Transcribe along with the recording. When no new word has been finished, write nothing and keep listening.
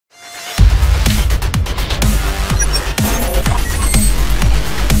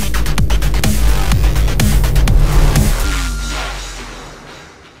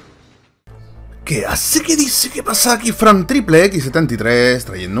¿Qué hace? ¿Qué dice? ¿Qué pasa aquí? Fran Triple X73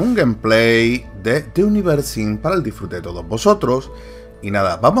 trayendo un gameplay de Universim para el disfrute de todos vosotros. Y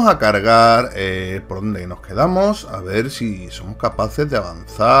nada, vamos a cargar por donde nos quedamos, a ver si somos capaces de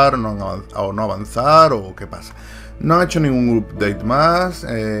avanzar o no avanzar o qué pasa. No han hecho ningún update más,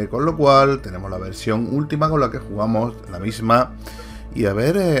 con lo cual tenemos la versión última con la que jugamos, la misma. Y a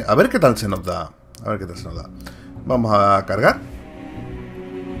ver qué tal se nos da. A ver qué tal se nos da. Vamos a cargar.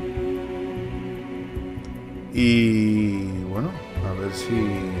 Y bueno, a ver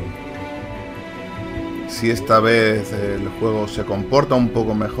si esta vez el juego se comporta un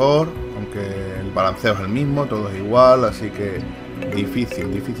poco mejor, aunque el balanceo es el mismo, todo es igual, así que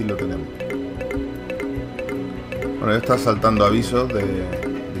difícil lo tenemos. Bueno, ya está saltando avisos de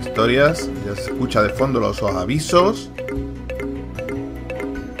historias, ya se escucha de fondo los avisos.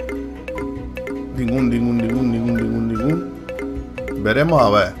 Ningún. Veremos a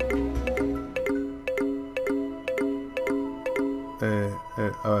ver.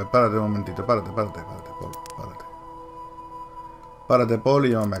 A ver, párate un momentito, párate, Paul. Párate, Paul, y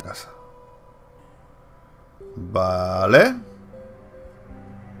llévame a casa. Vale.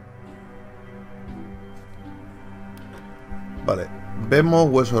 Vale, vemos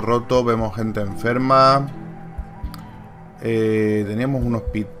huesos rotos, vemos gente enferma. Teníamos un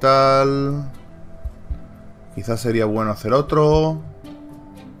hospital. Quizás sería bueno hacer otro.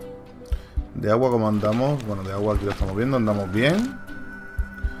 De agua, ¿cómo andamos? Bueno, de agua aquí lo estamos viendo, andamos bien.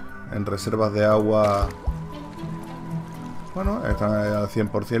 En reservas de agua, bueno, están al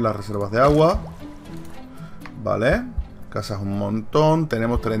 100% las reservas de agua. Vale, casas un montón.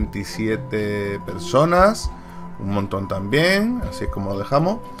 Tenemos 37 personas, un montón también, así es como lo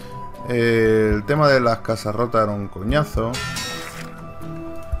dejamos. El tema de las casas rotas era un coñazo.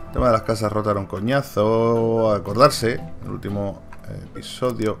 Acordarse, el último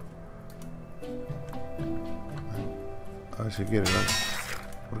episodio. A ver si quiere, ¿no?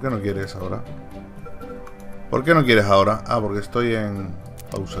 ¿Por qué no quieres ahora? ¿Por qué no quieres ahora? Ah, porque estoy en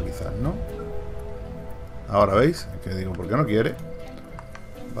pausa quizás, ¿no? Ahora, ¿veis? Es que digo, ¿por qué no quiere?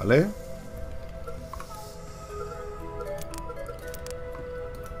 Vale.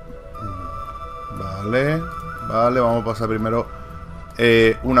 Vale, vamos a pasar primero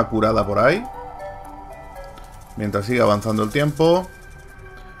una curada por ahí. Mientras siga avanzando el tiempo.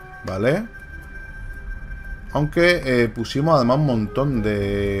 Vale. Aunque pusimos además un montón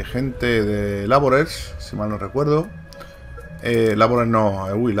de gente de laborers, si mal no recuerdo.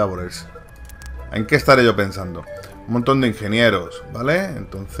 Laborers. ¿En qué estaré yo pensando? Un montón de ingenieros, ¿vale?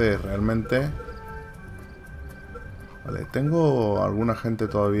 Entonces realmente... Vale, tengo alguna gente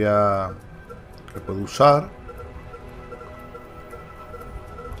todavía que puedo usar.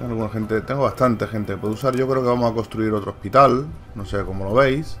 Tengo bastante gente que puedo usar. Yo creo que vamos a construir otro hospital. No sé cómo lo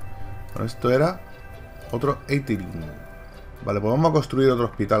veis. Bueno, esto era... otro 80. Vale, pues vamos a construir otro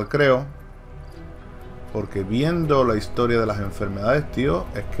hospital, creo. Porque viendo la historia de las enfermedades, tío,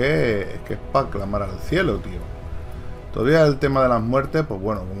 es que es para clamar al cielo, tío. Todavía el tema de las muertes, pues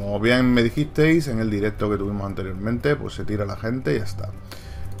bueno, como bien me dijisteis en el directo que tuvimos anteriormente, pues se tira la gente y ya está.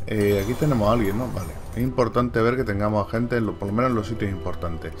 Aquí tenemos a alguien, ¿no? Vale, es importante ver que tengamos a gente, por lo menos en los sitios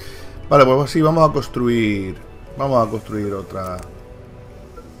importantes. Vale, pues así vamos a construir otra.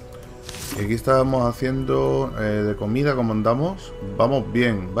 Y aquí estábamos haciendo de comida, como andamos. Vamos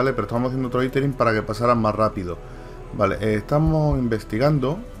bien, ¿vale? Pero estamos haciendo otro ítem para que pasaran más rápido. Vale, estamos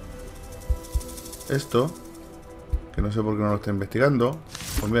investigando esto, que no sé por qué no lo está investigando.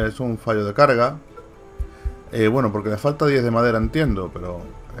 Pues mira, es un fallo de carga. Bueno, porque le falta 10 de madera, entiendo, pero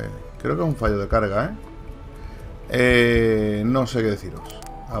creo que es un fallo de carga, no sé qué deciros.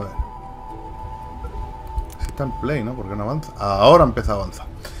 A ver. Si está en play, ¿no? ¿Por qué no avanza? Ahora empieza a avanzar.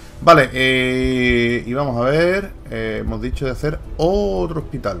 Vale, y vamos a ver, hemos dicho de hacer otro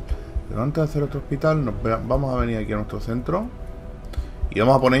hospital. Pero antes de hacer otro hospital, vamos a venir aquí a nuestro centro. Y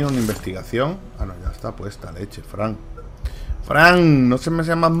vamos a poner una investigación. Ah, no, ya está puesta, leche, Fran, no se me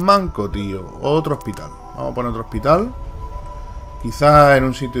sea más manco, tío. Otro hospital, vamos a poner otro hospital. Quizás en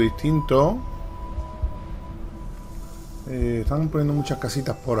un sitio distinto. Están poniendo muchas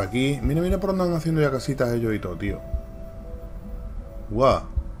casitas por aquí. Mira por dónde están haciendo ya casitas ellos y todo, tío. Guau.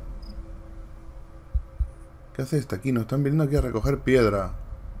 ¿Qué hace este aquí? Nos están viniendo aquí a recoger piedra.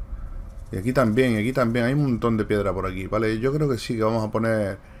 Y aquí también. Hay un montón de piedra por aquí, ¿vale? Yo creo que sí, que vamos a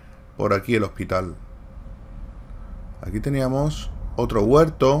poner por aquí el hospital. Aquí teníamos otro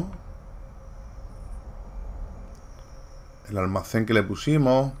huerto. El almacén que le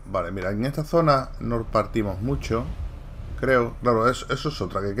pusimos. Vale, mira, en esta zona nos partimos mucho. Creo. Claro, eso es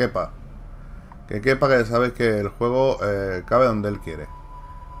otra, que quepa. Que ya sabes que el juego cabe donde él quiere.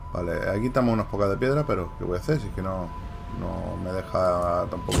 Vale, aquí estamos unas pocas de piedra, pero ¿qué voy a hacer? Si es que no me deja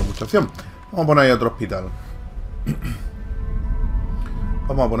tampoco mucha opción. Vamos a poner ahí otro hospital.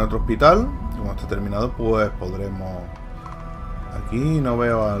 Vamos a poner otro hospital. Y cuando esté terminado, pues podremos... Aquí no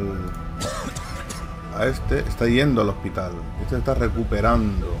veo a este. Está yendo al hospital. Este está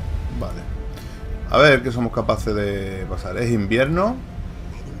recuperando. Vale. A ver qué somos capaces de pasar. Es invierno.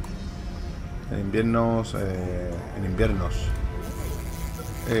 En inviernos...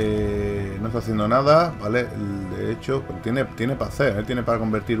 no está haciendo nada, ¿vale? De hecho, pues tiene para hacer, ¿eh? Tiene para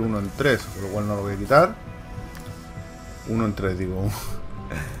convertir 1 en 3, por lo cual no lo voy a quitar. 1 en 3, digo.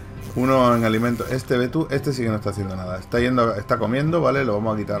 1 en alimento. Este sí que no está haciendo nada. Está comiendo, ¿vale? Lo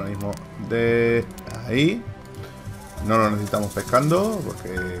vamos a quitar ahora mismo de ahí. No lo necesitamos pescando,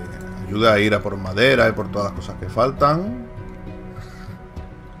 porque ayuda a ir a por madera y por todas las cosas que faltan.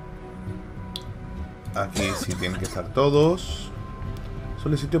 Aquí sí tienen que estar todos.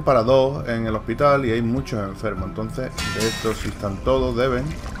 Solo hay sitio para 2 en el hospital y hay muchos enfermos. Entonces, de estos si están todos, deben.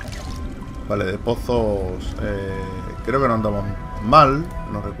 Vale, de pozos creo que no andamos mal.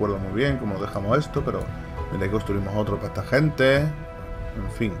 No recuerdo muy bien cómo dejamos esto, pero mira, ahí construimos otro para esta gente.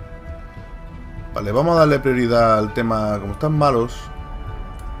 En fin. Vale, vamos a darle prioridad al tema. Como están malos.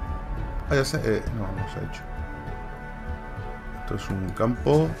 Ah, ya sé. No se ha hecho. Esto es un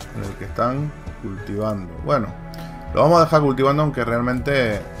campo en el que están cultivando. Bueno. Lo vamos a dejar cultivando, aunque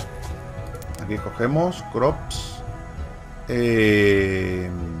realmente... Aquí cogemos crops. Este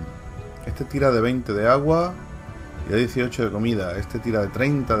tira de 20 de agua y da 18 de comida. Este tira de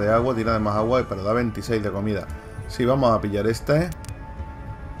 30 de agua, tira de más agua, pero da 26 de comida. Sí, vamos a pillar este.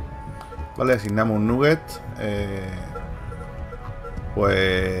 Vale, asignamos un nugget.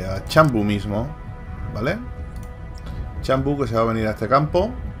 Pues a Chambu mismo. ¿Vale? Chambu que se va a venir a este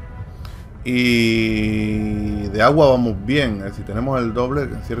campo. Y de agua vamos bien, es decir, tenemos el doble.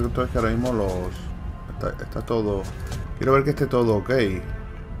 Es cierto es que ahora mismo está todo. Quiero ver que esté todo ok.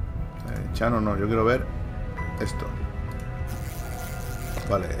 Chano no, yo quiero ver esto.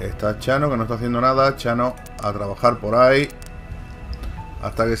 Vale, está Chano que no está haciendo nada. Chano a trabajar por ahí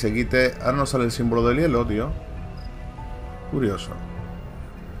hasta que se quite. Ahora no sale el símbolo del hielo, tío. Curioso.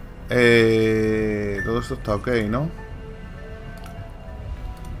 Todo esto está ok, ¿no?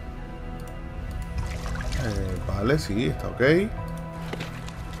 Vale, sí, está ok.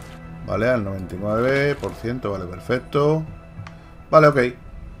 Vale, al 99%, vale, perfecto. Vale, ok.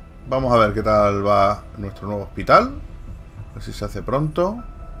 Vamos a ver qué tal va nuestro nuevo hospital. A ver si se hace pronto.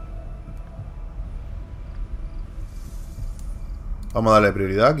 Vamos a darle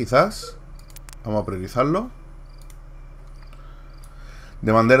prioridad, quizás. Vamos a priorizarlo.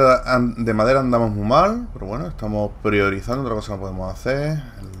 De madera andamos muy mal, pero bueno, estamos priorizando. Otra cosa no podemos hacer.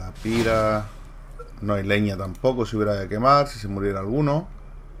 La pira... No hay leña tampoco, si hubiera de quemar, si se muriera alguno.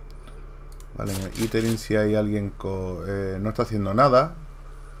 Vale, en el Iterin si hay alguien no está haciendo nada.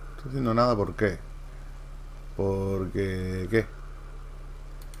 No está haciendo nada, ¿por qué? Porque... ¿qué?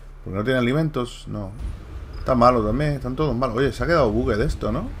 Porque no tiene alimentos, no. Está malo también, están todos malos. Oye, se ha quedado bugue de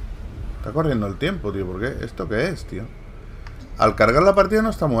esto, ¿no? Está corriendo el tiempo, tío, ¿por qué? ¿Esto qué es, tío? Al cargar la partida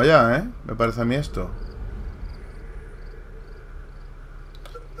no estamos allá, ¿eh? Me parece a mí esto.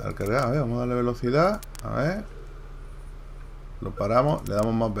 Al cargar, a ver, vamos a darle velocidad. A ver. Lo paramos, le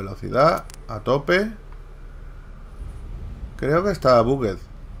damos más velocidad. A tope. Creo que está bugged.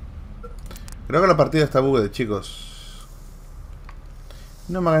 Creo que la partida está bugged, chicos.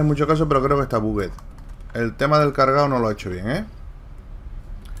 No me hagáis mucho caso, pero creo que está bugged. El tema del cargado no lo ha hecho bien, ¿eh?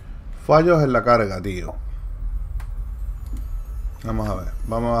 Fallos en la carga, tío. Vamos a ver.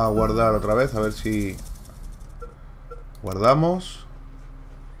 Vamos a guardar otra vez, a ver si... Guardamos.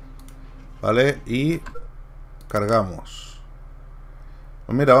 Vale, y cargamos.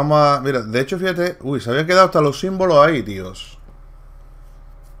 Pues mira, vamos a... Mira, de hecho, fíjate... Uy, se habían quedado hasta los símbolos ahí, tíos.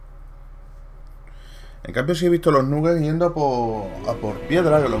 En cambio, sí he visto los nuggets yendo a por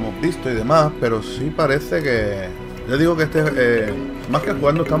piedra, que lo hemos visto y demás. Pero sí parece que... Yo digo que más que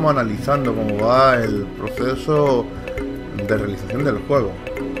jugando, estamos analizando cómo va el proceso de realización del juego.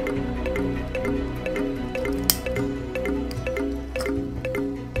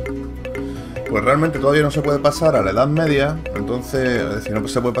 Pues realmente todavía no se puede pasar a la Edad Media. Entonces, es decir, no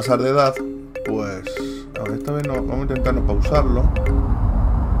se puede pasar de edad. Pues, a ver, esta vez vamos a intentar no pausarlo.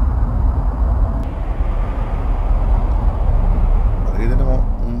 Vale, aquí tenemos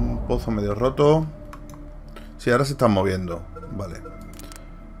un pozo medio roto. Sí, ahora se están moviendo. Vale.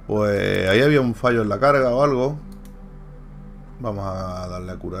 Pues ahí había un fallo en la carga o algo. Vamos a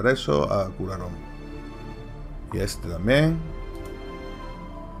darle a curar eso. A curar y a este también.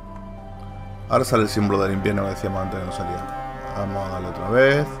 Ahora sale el símbolo del invierno que decíamos antes que no salía. Vamos a darle otra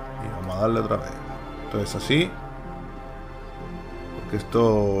vez. Y vamos a darle otra vez. Entonces así. Porque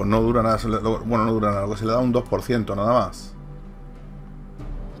esto no dura nada. Bueno, no dura nada. Se le da un 2% nada más.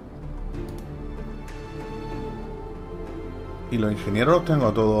 Y los ingenieros los tengo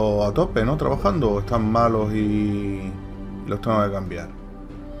a todos a tope, ¿no? Trabajando. ¿O están malos y los tengo que cambiar?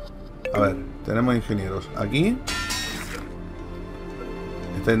 A ver, tenemos ingenieros aquí.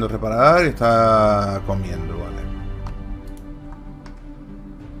 Está yendo a reparar y está comiendo,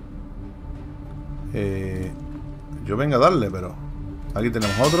 vale. Yo venga a darle, pero... Aquí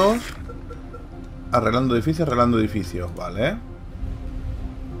tenemos otros. Arreglando edificios, vale.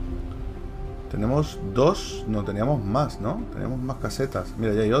 Tenemos dos... No, teníamos más, ¿no? Teníamos más casetas.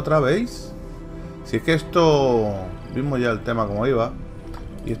 Mira, ya hay otra, ¿veis? Si es que esto... Vimos ya el tema como iba.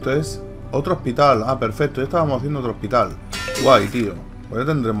 Y esto es otro hospital. Ah, perfecto, ya estábamos haciendo otro hospital. Guay, tío. Pues ya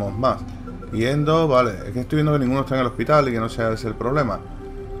tendremos más. Viendo, vale. Es que estoy viendo que ninguno está en el hospital y que no sea ese el problema.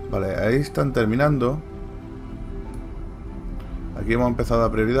 Vale, ahí están terminando. Aquí hemos empezado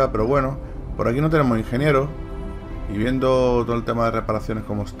a prioridad, pero bueno. Por aquí no tenemos ingenieros. Y viendo todo el tema de reparaciones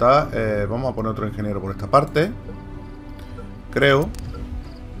como está, vamos a poner otro ingeniero por esta parte. Creo.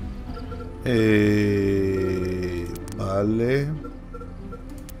 Vale.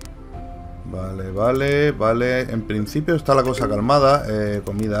 Vale. En principio está la cosa calmada.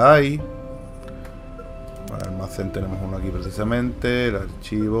 Comida hay. Vale, almacén tenemos uno aquí precisamente. El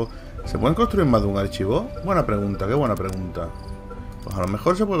archivo. ¿Se pueden construir más de un archivo? Buena pregunta, qué buena pregunta. Pues a lo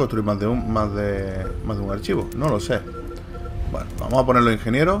mejor se puede construir más de un archivo. No lo sé. Bueno, vamos a poner los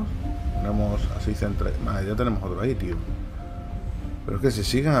ingenieros. Tenemos así centre. Ya tenemos otro ahí, tío. Pero es que se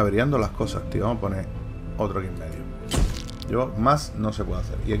siguen averiando las cosas, tío. Vamos a poner otro aquí en medio. Yo más no se puede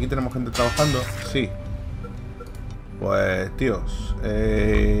hacer. ¿Y aquí tenemos gente trabajando? Sí. Pues, tíos,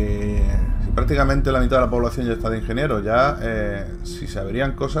 si prácticamente la mitad de la población ya está de ingenieros, ya si se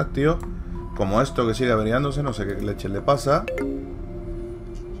averían cosas, tío, como esto que sigue averiándose, no sé qué leche le pasa.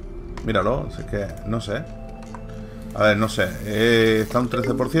 Míralo, es que no sé. A ver, no sé. Está un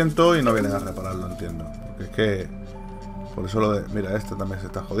 13% y no vienen a repararlo, entiendo. Porque es que... Por eso lo de... Mira, este también se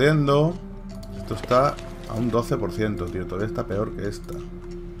está jodiendo. Esto está a un 12%, tío. Todavía está peor que esta.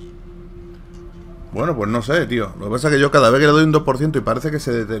 Bueno, pues no sé, tío. Lo que pasa es que yo cada vez que le doy un 2% y parece que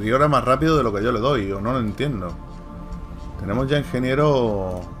se deteriora más rápido de lo que yo le doy. O no lo entiendo. Tenemos ya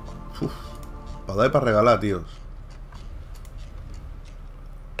ingeniero... Uf, para dar y para regalar, tíos.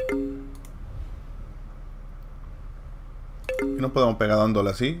 ¿Y nos podemos pegar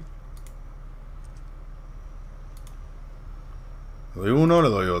dándole así? Le doy uno, le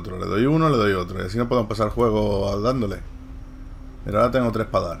doy otro, le doy uno, le doy otro. Y así no podemos pasar el juego dándole. Mira, ahora tengo 3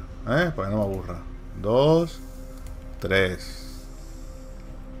 para dar, para que no me aburra. 2, 3.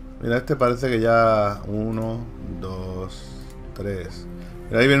 Mira, este parece que ya... 1, 2, 3.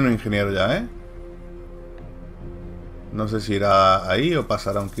 Mira, ahí viene un ingeniero ya, No sé si irá ahí o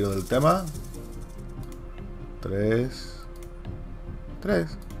pasará un kilo del tema. 3.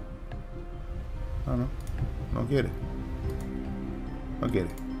 3. No quiere. No quiere.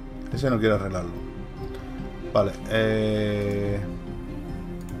 Ese no quiere arreglarlo. Vale.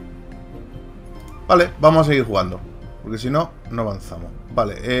 Vale, vamos a seguir jugando. Porque si no, no avanzamos.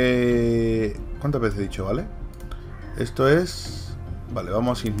 Vale. ¿Cuántas veces he dicho, vale? Esto es... Vale,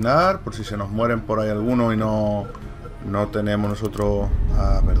 vamos a asignar. Por si se nos mueren por ahí algunos y no tenemos nosotros...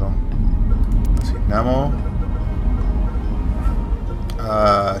 Ah, perdón. Asignamos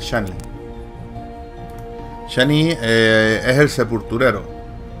a Shani. Shani es el sepulturero.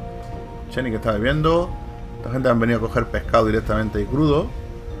 Shani que está bebiendo. Esta gente han venido a coger pescado directamente y crudo.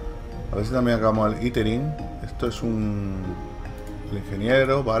 A ver si también acabamos el eatering. Esto es el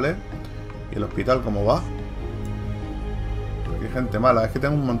ingeniero, ¿vale? Y el hospital, ¿cómo va? Aquí hay gente mala. Es que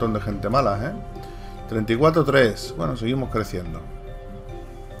tengo un montón de gente mala, 34-3. Bueno, seguimos creciendo.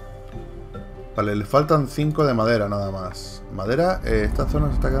 Vale, le faltan 5 de madera nada más. Madera, ¿esta zona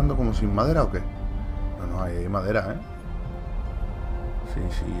se está quedando como sin madera o qué? No, ahí hay madera, Sí,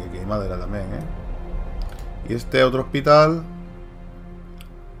 aquí hay madera también, Y este otro hospital...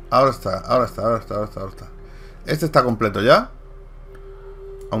 Ahora está. Este está completo ya.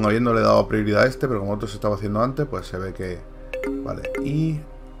 Aún habiéndole dado prioridad a este, pero como otro se estaba haciendo antes, pues se ve que... Vale, y...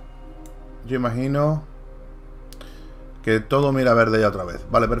 Yo imagino... Que todo mira verde ya otra vez.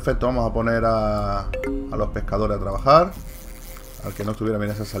 Vale, perfecto, vamos a poner a los pescadores a trabajar. Al que no estuviera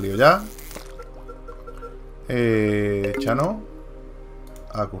bien se ha salido ya. Chano.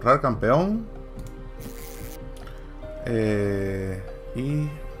 A currar, campeón. Y...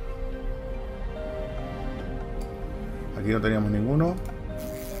 Aquí no teníamos ninguno.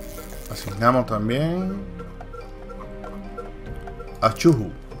 Asignamos también a Chuhu.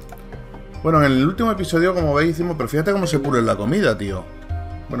 Bueno, en el último episodio, como veis, hicimos... Pero fíjate cómo se pule la comida, tío.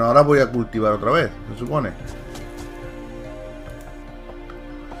 Bueno, ahora voy a cultivar otra vez, se supone.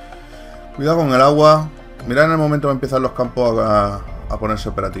 Cuidado con el agua. Mirad en el momento que empiezan los campos a ponerse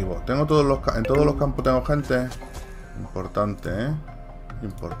operativos. En todos los campos tengo gente. Importante, ¿eh?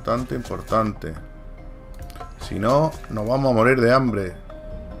 Importante, importante. Si no, nos vamos a morir de hambre.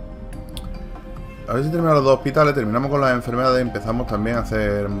 A ver si terminamos los dos hospitales, terminamos con las enfermedades y empezamos también a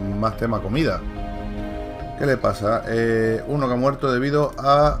hacer más tema comida. ¿Qué le pasa? Uno que ha muerto debido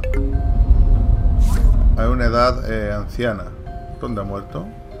a una edad anciana. ¿Dónde ha muerto?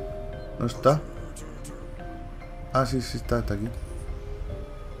 ¿No está? Ah, sí, sí está aquí.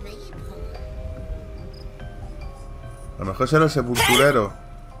 A lo mejor será el sepulturero.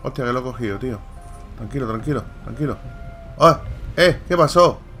 Hostia, que lo he cogido, tío. Tranquilo, tranquilo, tranquilo. ¡Oh! ¿Qué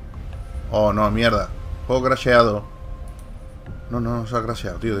pasó? Oh, no, mierda. Juego crasheado. No, no, no se ha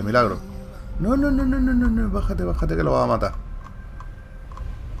crasheado, tío, de milagro. No, no, no, no, no, no, no. Bájate, bájate que lo vas a matar.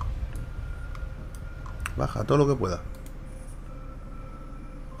 Baja todo lo que pueda.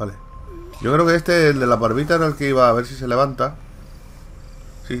 Vale. Yo creo que el de la barbita, era el que iba a ver si se levanta.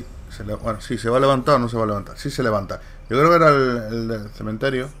 Sí, bueno, sí, se va a levantar o no se va a levantar. Sí se levanta. Yo creo que era el del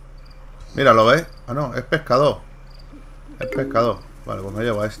cementerio. Mira, ¿lo ves? Ah, no, es pescador. Es pescador. Vale, pues me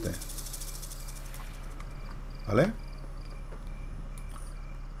llevo a este. ¿Vale?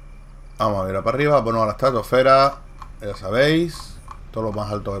 Vamos a ir para arriba, ponemos a la estratosfera. Ya sabéis. Todo lo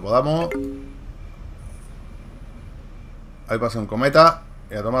más alto que podamos. Ahí pasa un cometa.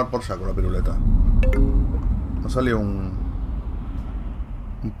 Y a tomar por saco la piruleta. No salió un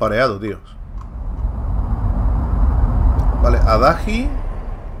pareado, tíos. Vale, Adagi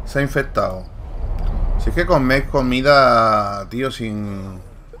se ha infectado. Si es que coméis comida, tío, sin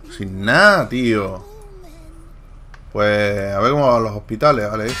nada, tío. Pues a ver cómo van los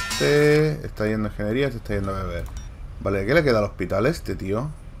hospitales. Vale, este está yendo a ingeniería, este está yendo a beber. Vale, ¿qué le queda al hospital este, tío?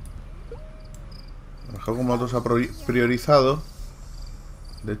 A lo mejor como otros ha priorizado.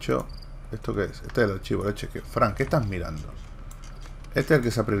 De hecho, ¿esto qué es? Este es el archivo, leche. Frank, ¿qué estás mirando? Este es el que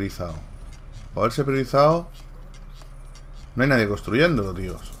se ha priorizado. Por haberse priorizado, no hay nadie construyéndolo,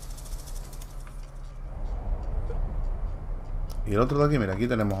 tíos. Y el otro de aquí, mira, aquí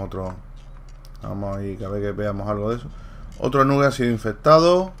tenemos otro. Vamos a ir a ver que veamos algo de eso. Otro nube ha sido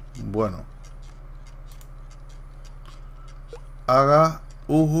infectado. Bueno. Haga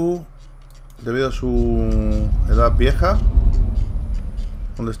Uhu, debido a su edad vieja.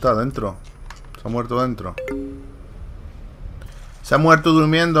 ¿Dónde está? ¿Dentro? ¿Se ha muerto dentro? ¿Se ha muerto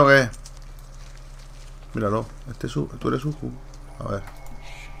durmiendo o qué? Míralo. Tú eres Uhu. A ver.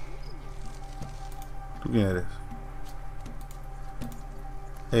 ¿Tú quién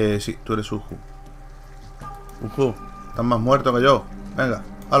eres? Sí, tú eres Uhu. Uhu, estás más muerto que yo. Venga,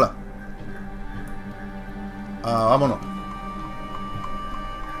 hala. Ah, vámonos.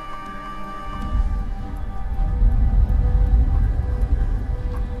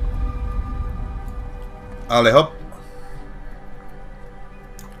 Ale, hop.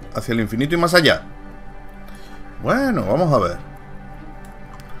 Hacia el infinito y más allá. Bueno, vamos a ver.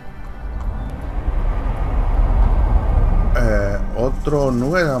 Otro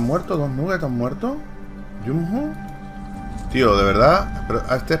nugget han muerto, dos nuggets han muerto. Yumhu. Tío, de verdad. Pero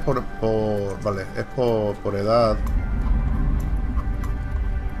este es vale, es por edad.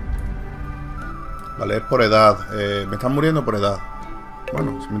 Vale, es por edad. Me están muriendo por edad.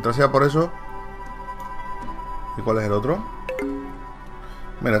 Bueno, mientras sea por eso. ¿Y cuál es el otro?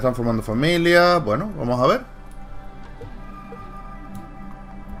 Mira, están formando familia. Bueno, vamos a ver.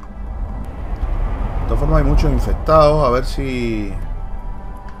 De todas formas hay muchos infectados. A ver si...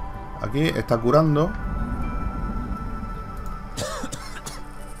 Aquí está curando.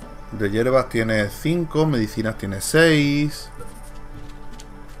 De hierbas tiene 5. Medicinas tiene 6.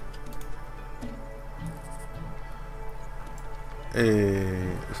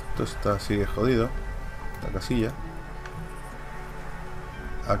 Esto sigue jodido. La casilla.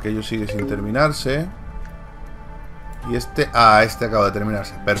 Aquello sigue sin terminarse. Y este... Ah, este acaba de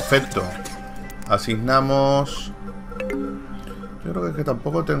terminarse. Perfecto. Asignamos... Yo creo que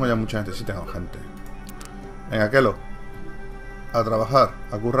tampoco tengo ya mucha gente. Sí tengo gente. Venga, Kelo. A trabajar,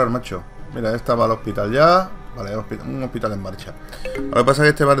 a currar, macho. Mira, esta va al hospital ya. Vale, un hospital en marcha. Lo que pasa es que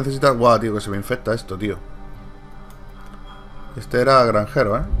este va a necesitar... Guau, tío, que se me infecta esto, tío. Este era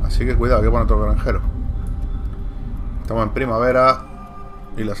granjero, ¿eh? Así que cuidado, que pone otro granjero. Estamos en primavera.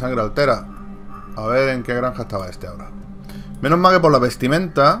 Y la sangre altera. A ver en qué granja estaba este ahora. Menos mal que por la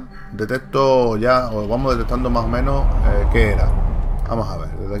vestimenta detecto ya, o vamos detectando más o menos qué era. Vamos a ver,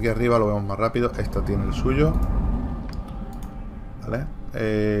 desde aquí arriba lo vemos más rápido. Esta tiene el suyo.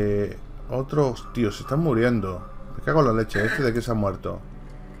 Vale. Otros, tío, se están muriendo. Me cago en la leche. ¿Este de qué se ha muerto?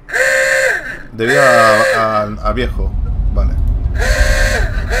 Debido a viejo. Vale.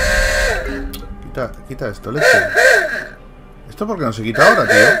 Quita esto, leche. ¿Esto por qué no se quita ahora,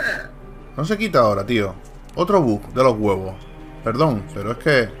 tío? No se quita ahora, tío. Otro bug de los huevos. Perdón, pero es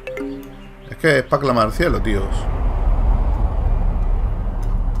que es para clamar al cielo, tíos.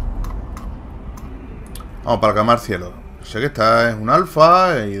 Vamos, para clamar al cielo. Sé que esta es un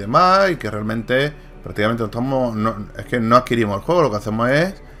alfa y demás, y que realmente prácticamente es que no adquirimos el juego. Lo que hacemos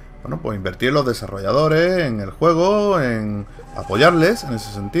es, bueno, pues invertir en los desarrolladores, en el juego, en apoyarles en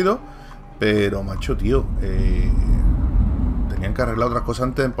ese sentido. Pero, macho, tío, tenían que arreglar otras cosas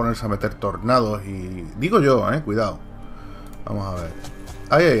antes de ponerse a meter tornados. Y digo yo, cuidado. Vamos a ver.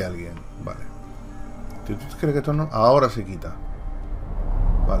 Ahí hay alguien. Vale. ¿Tú crees que esto no? Ahora se quita.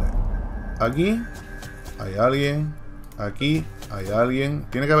 Vale. Aquí hay alguien. Aquí hay alguien.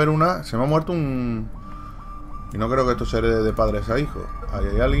 Tiene que haber una. Se me ha muerto un... Y no creo que esto se herede de padres a hijos. Ahí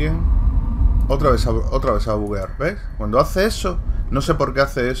hay alguien. Otra vez a buguear. ¿Ves? Cuando hace eso. No sé por qué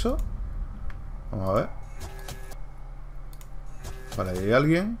hace eso. Vamos a ver. Vale, ahí hay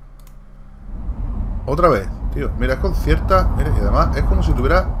alguien. Otra vez, tío. Mira, es con cierta... Mira, y además es como si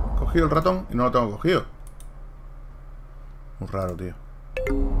tuviera cogido el ratón y no lo tengo cogido. Muy raro, tío.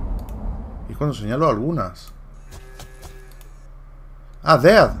 Y cuando señalo algunas. Ah,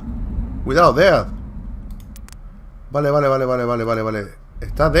 Dead. Cuidado, Dead. Vale.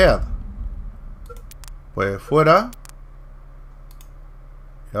 Está Dead. Pues fuera.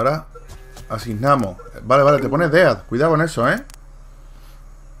 Y ahora asignamos. Vale, te pones Dead. Cuidado con eso,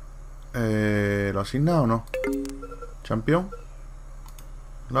 ¿Lo ha asignado o no? ¿Champion?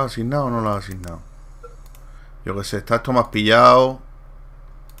 ¿Lo ha asignado o no lo ha asignado? Yo que sé, está esto más pillado.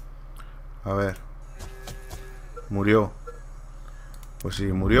 A ver. Murió. Pues sí,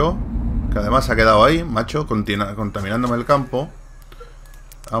 murió. Que además se ha quedado ahí, macho, contaminándome el campo.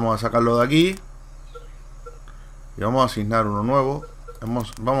 Vamos a sacarlo de aquí. Y vamos a asignar uno nuevo.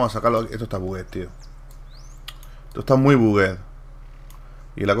 Vamos a sacarlo de aquí. Esto está buguet, tío. Esto está muy buguet.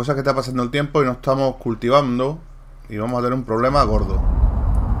 Y la cosa es que está pasando el tiempo y no estamos cultivando. Y vamos a tener un problema gordo.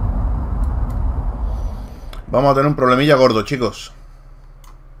 Vamos a tener un problemilla gordo, chicos.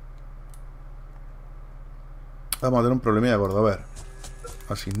 Vamos a tener un problemilla gordo, a ver.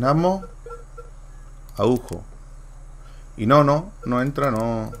 Asignamos agujo. Y no entra,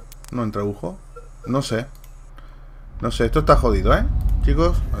 no entra agujo. No sé, esto está jodido,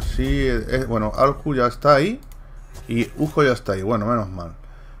 chicos, así es. Bueno, Alju ya está ahí. Y Ujo ya está ahí, bueno, menos mal.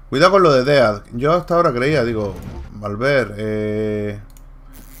 Cuidado con lo de Dead. Yo hasta ahora creía, digo, al ver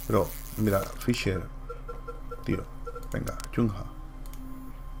pero, mira, Fisher. Tío, venga, Chunja.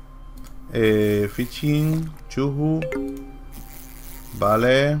 Fishing, Chuhu.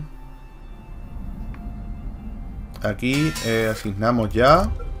 Vale. Aquí asignamos ya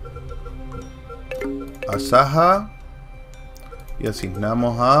a Saha. Y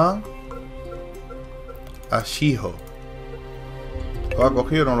asignamos a Shiho. ¿Lo ha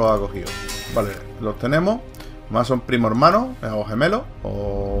cogido o no lo ha cogido? Vale, los tenemos. Más son primo hermano o gemelo,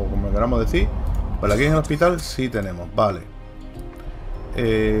 o como queramos decir. Vale, aquí en el hospital sí tenemos. Vale.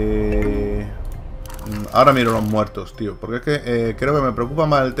 Ahora miro los muertos, tío. Porque es que creo que me preocupa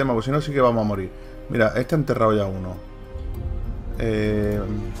más el tema, porque si no sí que vamos a morir. Mira, este ha enterrado ya uno.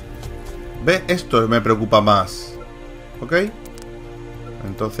 ¿Ve? Esto me preocupa más. ¿Ok?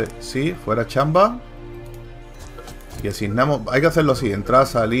 Entonces, sí, fuera chamba. Y asignamos, hay que hacerlo así, entrar,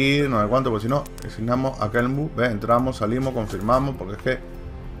 salir, no sé cuánto, porque si no, asignamos a Kelmu, ¿ves? Entramos, salimos, confirmamos, porque es que...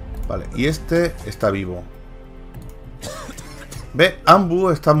 Vale, y este está vivo. ¿Ves? Ambu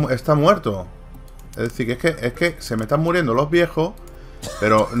está muerto. Es decir, que es que se me están muriendo los viejos,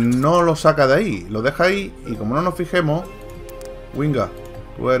 pero no lo saca de ahí, lo deja ahí, y como no nos fijemos... Winga,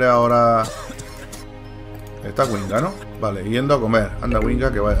 tú eres ahora... Está Winga, ¿no? Vale, yendo a comer. Anda,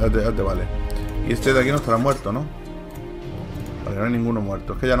 Winga, que vale, vale. Y este de aquí no estará muerto, ¿no? Vale, no hay ninguno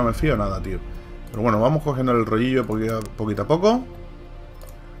muerto. Es que ya no me fío nada, tío. Pero bueno, vamos cogiendo el rollillo poquito a poco.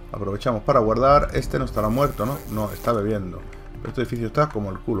 Aprovechamos para guardar. Este no estará muerto, ¿no? No, está bebiendo. Pero este edificio está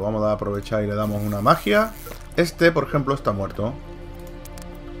como el culo. Vamos a aprovechar y le damos una magia. Este, por ejemplo, está muerto.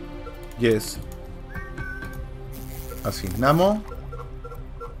 Yes. Asignamos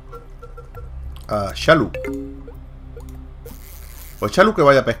a Shalu. Pues Shalu que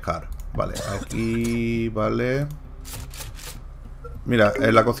vaya a pescar. Vale, aquí, vale. Mira,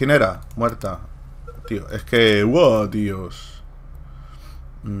 la cocinera, muerta. Tío, es que... ¡Wow, tíos!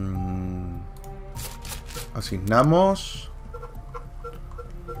 Asignamos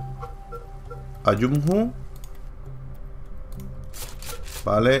a Junghu.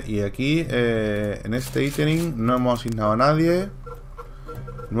 Vale, y aquí en este ítem no hemos asignado a nadie.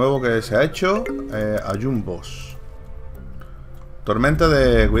 Nuevo que se ha hecho, Ayumbos. Tormenta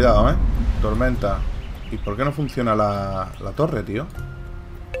de... Cuidado, tormenta. ¿Y por qué no funciona la torre, tío?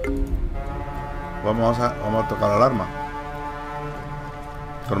 Vamos a tocar la alarma.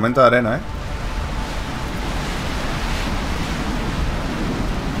 Tormenta de arena,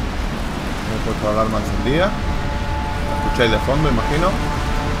 He puesto la alarma encendida. La escucháis de fondo, imagino.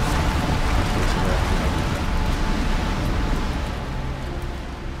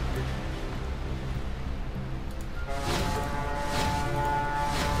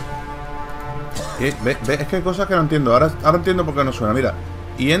 Es que hay cosas que no entiendo. Ahora entiendo por qué no suena. Mira,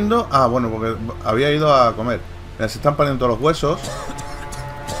 yendo... Ah, bueno, porque había ido a comer. Mira, se están poniendo todos los huesos.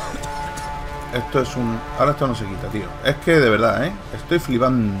 Esto es un... Ahora esto no se quita, tío. Es que de verdad, estoy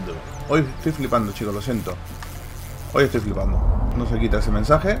flipando. Hoy estoy flipando, chicos, lo siento. Hoy estoy flipando. No se quita ese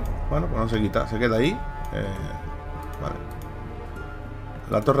mensaje. Bueno, pues no se quita, se queda ahí. Vale.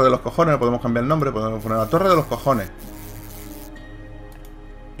 La torre de los cojones, podemos cambiar el nombre. Podemos poner la torre de los cojones.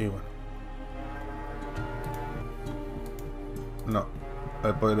 Y bueno. No,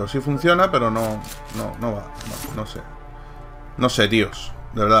 pero sí funciona, pero no va. No sé. No sé, tíos.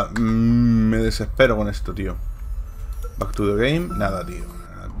 De verdad, me desespero con esto, tío. Back to the game, nada, tío.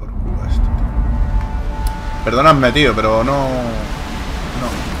 Por culo esto, tío. Perdonadme, tío, pero no.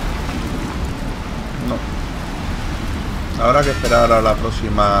 Habrá que esperar a la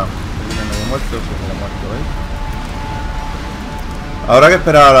próxima. ¿Me he muerto? Sí, me he muerto, Habrá que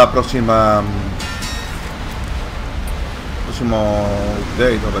esperar a la próxima.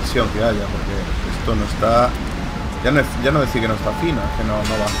 Update o versión que haya, porque esto no está, ya no decir que no está fino, es que no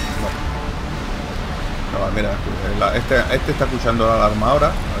va, mira, este está escuchando la alarma ahora,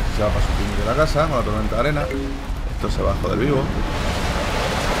 a ver si se va para su fin de la casa con la tormenta de arena. Esto se va a joder vivo.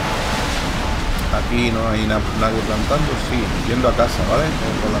 Aquí no hay nadie plantando, sí, yendo a casa, ¿vale?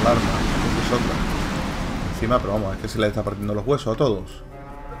 Con la alarma, esto es otra encima, pero vamos, es que se le está partiendo los huesos a todos.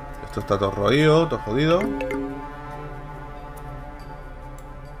 Esto está todo roído, todo jodido.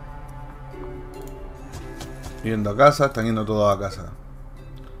 Yendo a casa, están yendo todos a casa.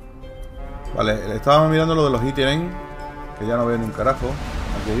 Vale, estábamos mirando lo de los ítems, que ya no veo ni un carajo.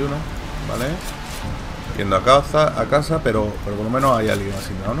 Aquí hay uno, ¿vale? Yendo a casa, pero por lo menos hay alguien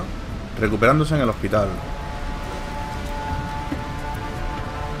asignado, ¿no? Recuperándose en el hospital.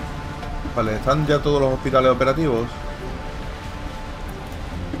 Vale, ¿están ya todos los hospitales operativos?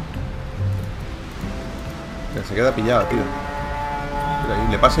 Que se queda pillado, tío. Mira,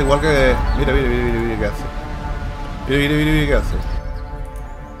 y le pasa igual que... Mira, ¿qué hace? Mira, ¿qué hace?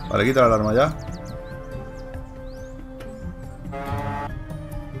 Vale, quita la alarma ya.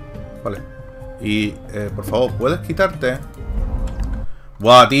 Vale. Y, por favor, ¿puedes quitarte?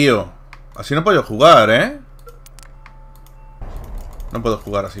 Buah, tío. Así no puedo jugar, No puedo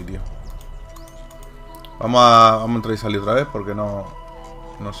jugar así, tío. Vamos a entrar y salir otra vez porque no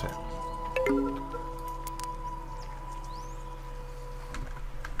sé.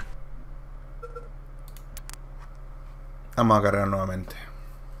 Vamos a cargar nuevamente.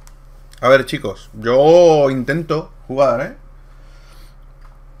 A ver, chicos, yo intento jugar,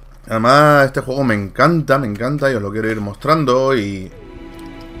 Además, este juego me encanta y os lo quiero ir mostrando. Y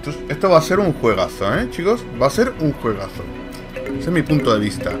esto va a ser un juegazo, chicos. Va a ser un juegazo. Ese es mi punto de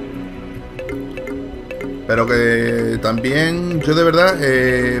vista. Pero que también yo de verdad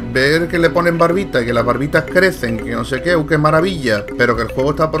ver que le ponen barbita y que las barbitas crecen, que no sé qué, qué maravilla, pero que el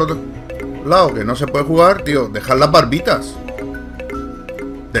juego está por otro lado, que no se puede jugar, tío. Dejad las barbitas.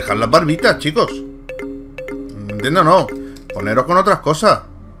 Dejad las barbitas, chicos. ¿Entiendo? No. Poneros con otras cosas.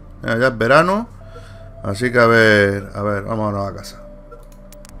 Ya es verano. Así que a ver, vámonos a casa.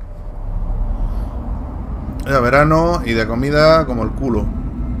 Ya verano y de comida como el culo.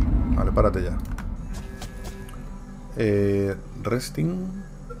 Vale, párate ya. Resting.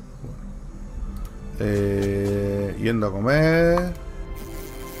 Yendo a comer.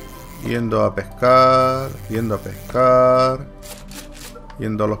 Yendo a pescar.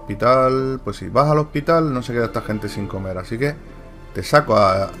 Yendo al hospital. Pues si vas al hospital no se queda esta gente sin comer. Así que te saco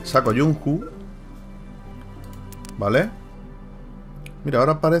a Yunhu. ¿Vale? Mira,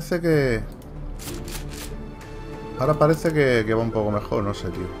 ahora parece que... va un poco mejor, no sé,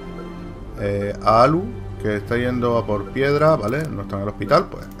 tío. A Alu, que está yendo a por piedra, ¿vale? No está en el hospital,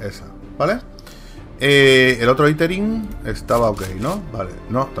 pues esa, ¿vale? El otro ítem estaba ok, ¿no? Vale,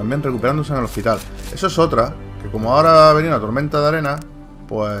 no, también recuperándose en el hospital. Eso es otra, que como ahora ha venido una tormenta de arena,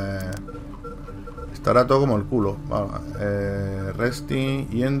 pues estará todo como el culo. Vale, resting,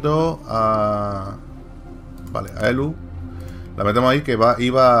 yendo a... Vale, a Elu. La metemos ahí que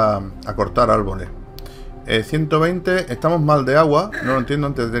iba a cortar árboles. 120, estamos mal de agua. No lo entiendo,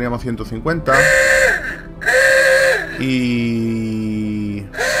 antes teníamos 150. Y...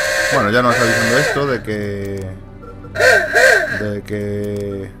 bueno, ya nos está diciendo esto de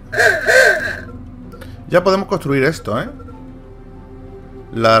que... ya podemos construir esto, ¿eh?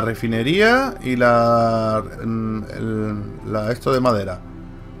 La refinería y esto de madera.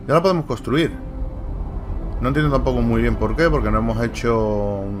 Ya la podemos construir. No entiendo tampoco muy bien por qué, porque no hemos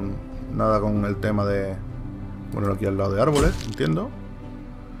hecho nada con el tema de ponerlo aquí al lado de árboles, entiendo.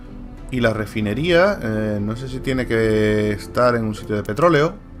 Y la refinería, no sé si tiene que estar en un sitio de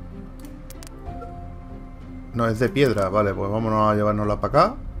petróleo. No, es de piedra, vale, pues vámonos a llevárnosla para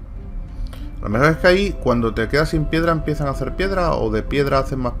acá. Lo mejor es que ahí, cuando te quedas sin piedra, empiezan a hacer piedra, o de piedra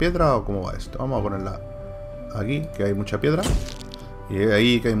hacen más piedra, o cómo va esto. Vamos a ponerla aquí, que hay mucha piedra. Y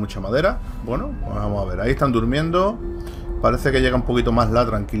ahí que hay mucha madera. Bueno, pues vamos a ver, ahí están durmiendo. Parece que llega un poquito más la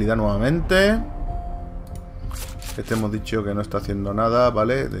tranquilidad nuevamente. Este hemos dicho que no está haciendo nada,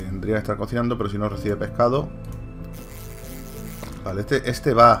 ¿vale? Tendría que estar cocinando, pero si no recibe pescado. Vale,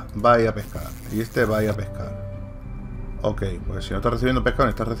 este va a ir a pescar. Y este va a ir a pescar. Ok, pues si no está recibiendo pescado ni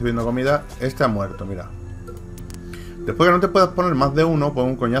está recibiendo comida, este ha muerto, mira. Después que no te puedas poner más de uno, pon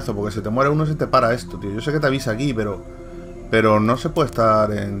un coñazo, porque si te muere uno se te para esto, tío. Yo sé que te avisa aquí, pero no se puede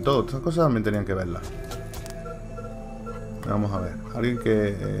estar en todo. Estas cosas también tenían que verlas. Vamos a ver. Alguien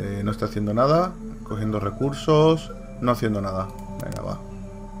que no está haciendo nada, cogiendo recursos, no haciendo nada. Venga, va.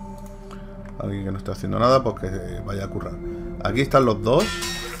 Alguien que no está haciendo nada, pues que vaya a currar. Aquí están los dos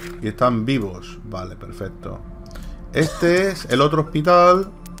y están vivos. Vale, perfecto. Este es el otro hospital.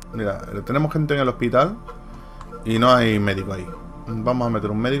 Mira, tenemos gente en el hospital y no hay médico ahí. Vamos a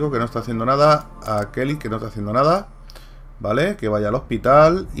meter un médico que no está haciendo nada. A Kelly que no está haciendo nada. Vale, que vaya al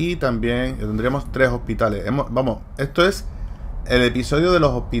hospital. Y también tendríamos 3 hospitales. Vamos, esto es el episodio de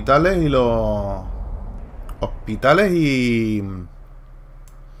los hospitales y los... hospitales y...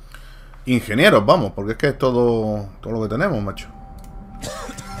 ingenieros, vamos, porque es que es todo lo que tenemos, macho.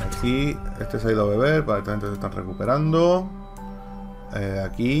 Aquí, este se ha ido a beber, para esta gente se están recuperando.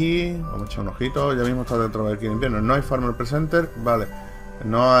 Aquí, vamos a echar un ojito. Ya mismo está dentro del invierno. No hay Farmer Presenter, vale.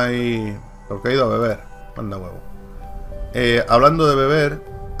 No hay... porque ha ido a beber. Manda huevo. Hablando de beber,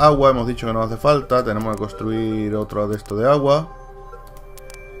 agua, hemos dicho que nos hace falta. Tenemos que construir otro de esto de agua.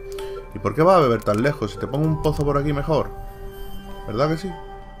 ¿Y por qué vas a beber tan lejos? Si te pongo un pozo por aquí mejor. ¿Verdad que sí?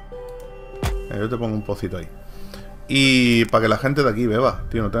 Yo te pongo un pocito ahí. Y para que la gente de aquí beba,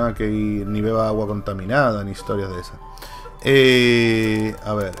 tío, no tenga que ir ni beba agua contaminada, ni historias de esas.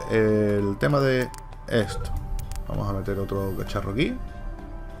 A ver, el tema de esto. Vamos a meter otro cacharro aquí.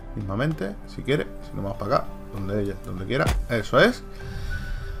 Mismamente, si quiere. Si no, vamos para acá, donde quiera. Eso es.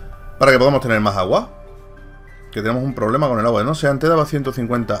 Para que podamos tener más agua. Que tenemos un problema con el agua. No sé, antes daba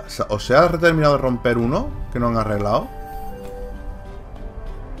 150. O se ha terminado de romper uno que no han arreglado.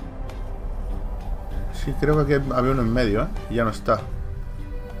 Sí, creo que aquí había uno en medio, ¿eh? Y ya no está.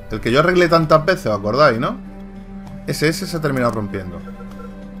 El que yo arreglé tantas veces, ¿os acordáis, no? Ese se ha terminado rompiendo.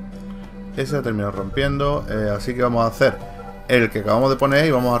 Ese se ha terminado rompiendo. Así que vamos a hacer el que acabamos de poner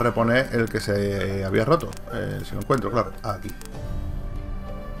y vamos a reponer el que se había roto. Si lo encuentro, claro. Aquí.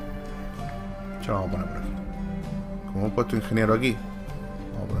 Ya lo vamos a poner por aquí. Como hemos puesto ingeniero aquí,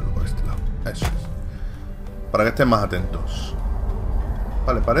 vamos a ponerlo por este lado. Eso es. Para que estén más atentos.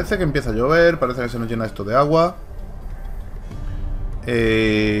 Vale, parece que empieza a llover. Parece que se nos llena esto de agua.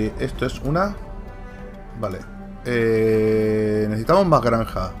 Esto es una... Vale. Necesitamos más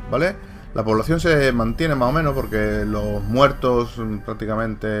granjas, ¿vale? La población se mantiene más o menos porque los muertos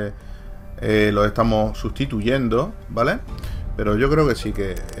prácticamente los estamos sustituyendo, ¿vale? Pero yo creo que sí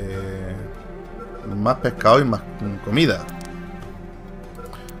que... más pescado y más comida.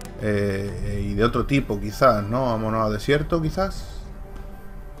 Y de otro tipo quizás, ¿no? Vámonos a desierto quizás.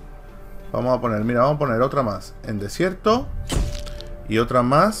 Vamos a poner, mira, vamos a poner otra más en desierto. Y otra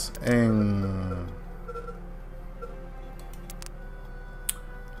más en...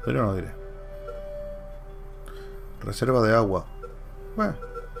 pero no diré. Reserva de agua. Bueno.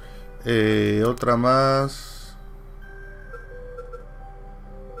 Otra más...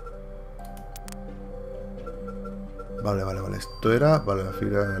 Vale. Esto era... Vale, la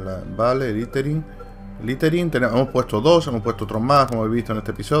fibra de la... Vale, el littering. Hemos puesto 2, hemos puesto otros más, como habéis visto en este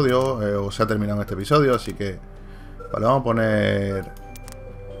episodio. O se ha terminado en este episodio, así que... Vale, vamos a poner...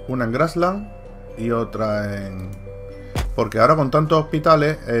 una en Grassland y otra en... Porque ahora con tantos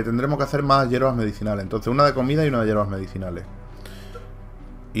hospitales tendremos que hacer más hierbas medicinales. Entonces una de comida y una de hierbas medicinales.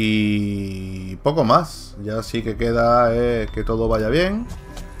 Y... poco más. Ya sí que queda que todo vaya bien.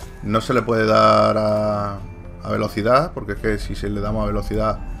 No se le puede dar a velocidad, porque es que si le damos a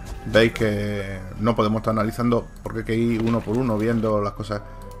velocidad veis que no podemos estar analizando, porque hay que ir uno por uno viendo las cosas.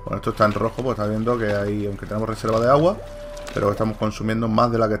 Bueno, esto está en rojo, pues está viendo que hay, aunque tenemos reserva de agua, pero estamos consumiendo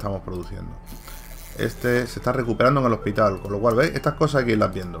más de la que estamos produciendo. Este se está recuperando en el hospital, con lo cual, ¿veis? Estas cosas hay que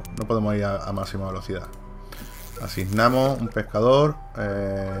irlas viendo. No podemos ir a máxima velocidad. Asignamos un pescador,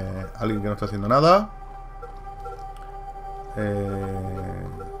 alguien que no está haciendo nada.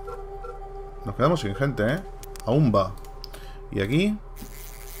 Nos quedamos sin gente, ¿eh? Aún va. Y aquí,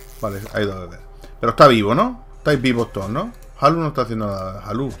 vale, ha ido a beber. Pero está vivo, ¿no? Estáis vivos todos, ¿no? Halu no está haciendo nada.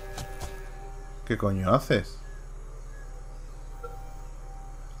 Halu, ¿qué coño haces?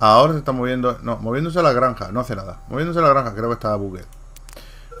 Ahora se está moviendo. No, moviéndose a la granja. No hace nada. Moviéndose a la granja. Creo que está buguet.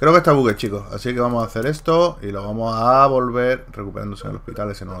 Creo que está buguet, chicos. Así que vamos a hacer esto. Y lo vamos a volver. Recuperándose en el hospital.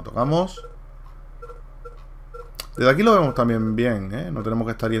 Ese no lo tocamos. Desde aquí lo vemos también bien, ¿eh? No tenemos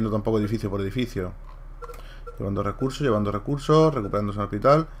que estar yendo tampoco edificio por edificio. Llevando recursos. Recuperándose en el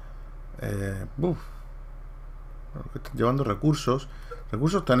hospital. Llevando recursos.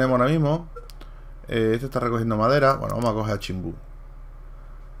 Recursos tenemos ahora mismo. Este está recogiendo madera. Bueno, vamos a coger a Chimbú.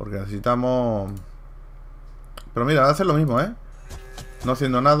 Porque necesitamos... Pero mira, hace lo mismo, ¿eh? No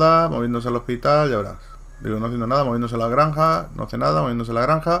haciendo nada, moviéndose al hospital, ya verás. Digo, no haciendo nada, moviéndose a la granja. No hace nada, moviéndose a la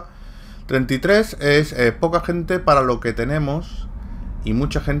granja. 33 es poca gente para lo que tenemos. Y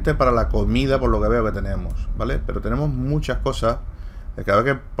mucha gente para la comida, por lo que veo que tenemos, ¿vale? Pero tenemos muchas cosas. Cada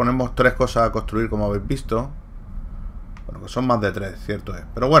vez que ponemos 3 cosas a construir, como habéis visto. Bueno, que son más de 3, cierto es.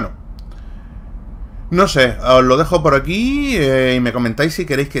 Pero bueno. No sé, os lo dejo por aquí y me comentáis si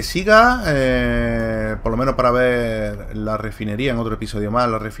queréis que siga, por lo menos para ver la refinería en otro episodio más,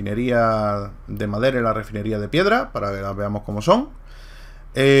 la refinería de madera y la refinería de piedra, para que las veamos cómo son.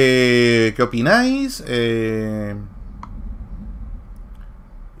 ¿Qué opináis?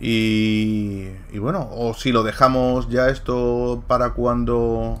 Y bueno, o si lo dejamos ya esto para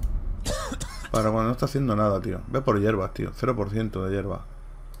cuando... Para cuando no está haciendo nada, tío. Ve por hierbas, tío, 0% de hierba.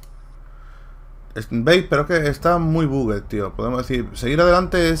 ¿Veis? Pero es que está muy bugged, tío. Podemos decir, seguir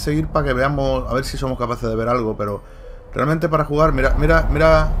adelante es seguir para que veamos, a ver si somos capaces de ver algo, pero realmente para jugar, mira, mira,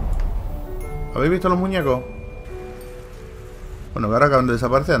 mira. ¿Habéis visto los muñecos? Bueno, que ahora acaban de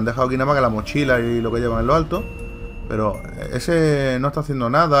desaparecer, han dejado aquí nada más que la mochila y lo que llevan en lo alto. Pero ese no está haciendo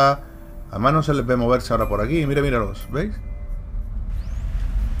nada. Además no se les ve moverse ahora por aquí. Mira, míralos, ¿veis?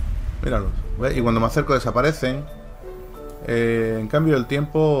 Míralos, ¿veis? Y cuando me acerco desaparecen. En cambio el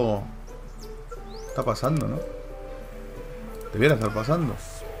tiempo... Está pasando, ¿no? Debiera estar pasando.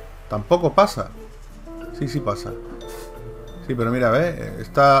 Tampoco pasa. Sí, sí pasa. Sí, pero mira, ¿ves?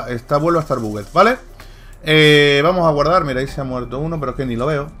 Vuelve a estar bugged, ¿vale? Vamos a guardar. Mira, ahí se ha muerto uno, pero es que ni lo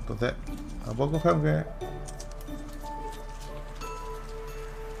veo. Entonces, tampoco creo que...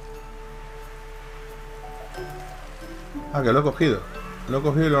 Ah, que lo he cogido. Lo he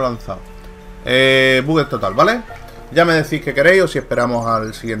cogido y lo he lanzado. Bugged total, ¿vale? Ya me decís qué queréis o si esperamos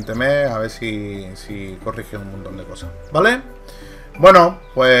al siguiente mes a ver si corrige un montón de cosas, ¿vale? Bueno,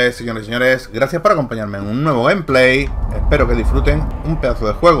 pues señores y señores, gracias por acompañarme en un nuevo gameplay. Espero que disfruten un pedazo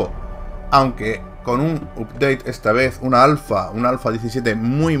de juego. Aunque con un update esta vez, una alfa 17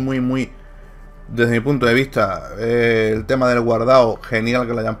 muy, desde mi punto de vista, el tema del guardado, genial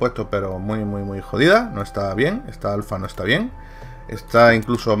que lo hayan puesto, pero muy jodida. No está bien, esta alfa no está bien. Está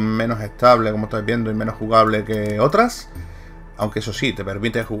incluso menos estable, como estáis viendo, y menos jugable que otras. Aunque eso sí, te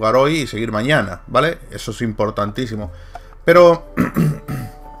permite jugar hoy y seguir mañana, ¿vale? Eso es importantísimo. Pero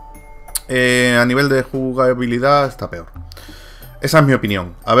a nivel de jugabilidad está peor. Esa es mi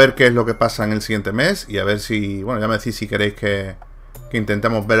opinión. A ver qué es lo que pasa en el siguiente mes. Y a ver si... Bueno, ya me decís si queréis que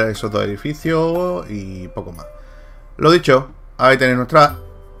intentemos ver esos 2 edificios y poco más. Lo dicho, ahí tenéis nuestra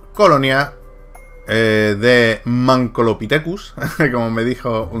colonia de MANKOLOPITHECUS, como me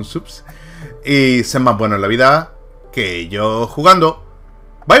dijo un subs. Y ser más bueno en la vida que yo jugando.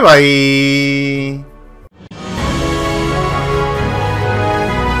 Bye bye.